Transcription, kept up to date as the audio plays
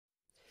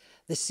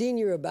The scene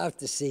you're about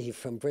to see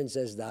from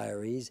Princess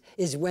Diaries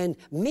is when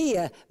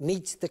Mia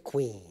meets the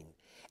Queen,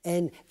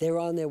 and they're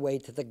on their way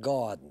to the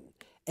garden.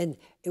 And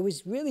it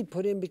was really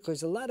put in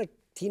because a lot of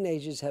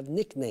teenagers have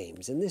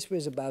nicknames, and this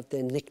was about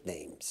their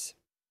nicknames.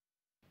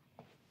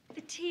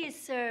 The tea is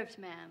served,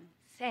 ma'am.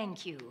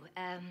 Thank you.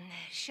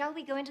 Shall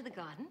we go into the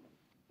garden?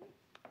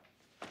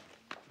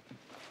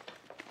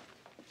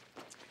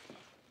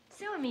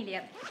 So,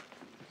 Amelia,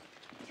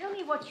 tell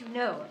me what you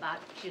know about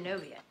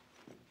Genovia.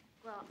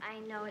 Well, I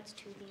know it's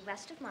to the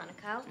west of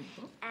Monaco.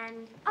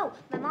 And, oh,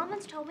 my mom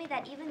once told me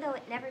that even though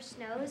it never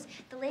snows,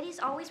 the ladies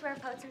always wear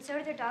coats, and so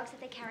do their dogs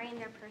that they carry in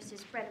their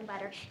purses, bread and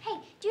butter. Hey,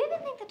 do you even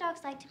think the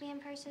dogs like to be in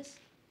purses?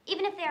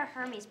 Even if they are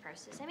Hermes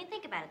purses. I mean,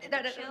 think about it.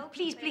 No,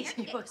 please,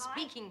 you're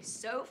speaking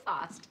so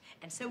fast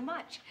and so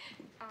much.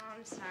 Oh,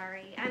 I'm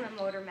sorry. I'm a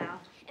motor mouth.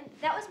 And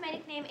that was my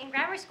nickname in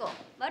grammar school,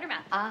 motor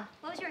mouth.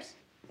 What was yours?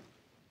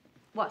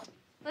 What?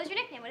 What was your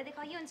nickname? What did they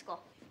call you in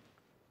school?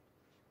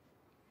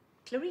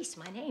 Clarice,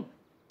 my name.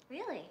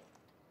 Really?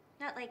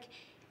 Not like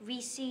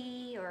Reese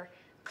or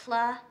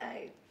Cla?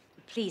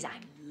 Please,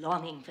 I'm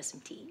longing for some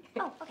tea.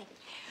 Oh, okay.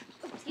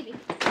 Oh, excuse me.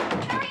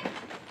 Sorry.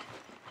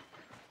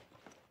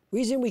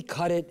 Reason we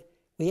cut it,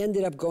 we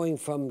ended up going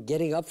from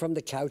getting up from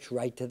the couch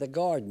right to the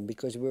garden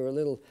because we were a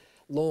little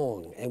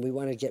long and we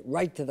wanted to get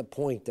right to the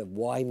point of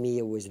why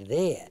Mia was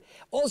there.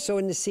 Also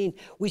in the scene,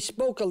 we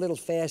spoke a little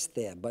fast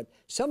there, but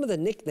some of the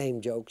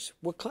nickname jokes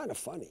were kind of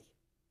funny.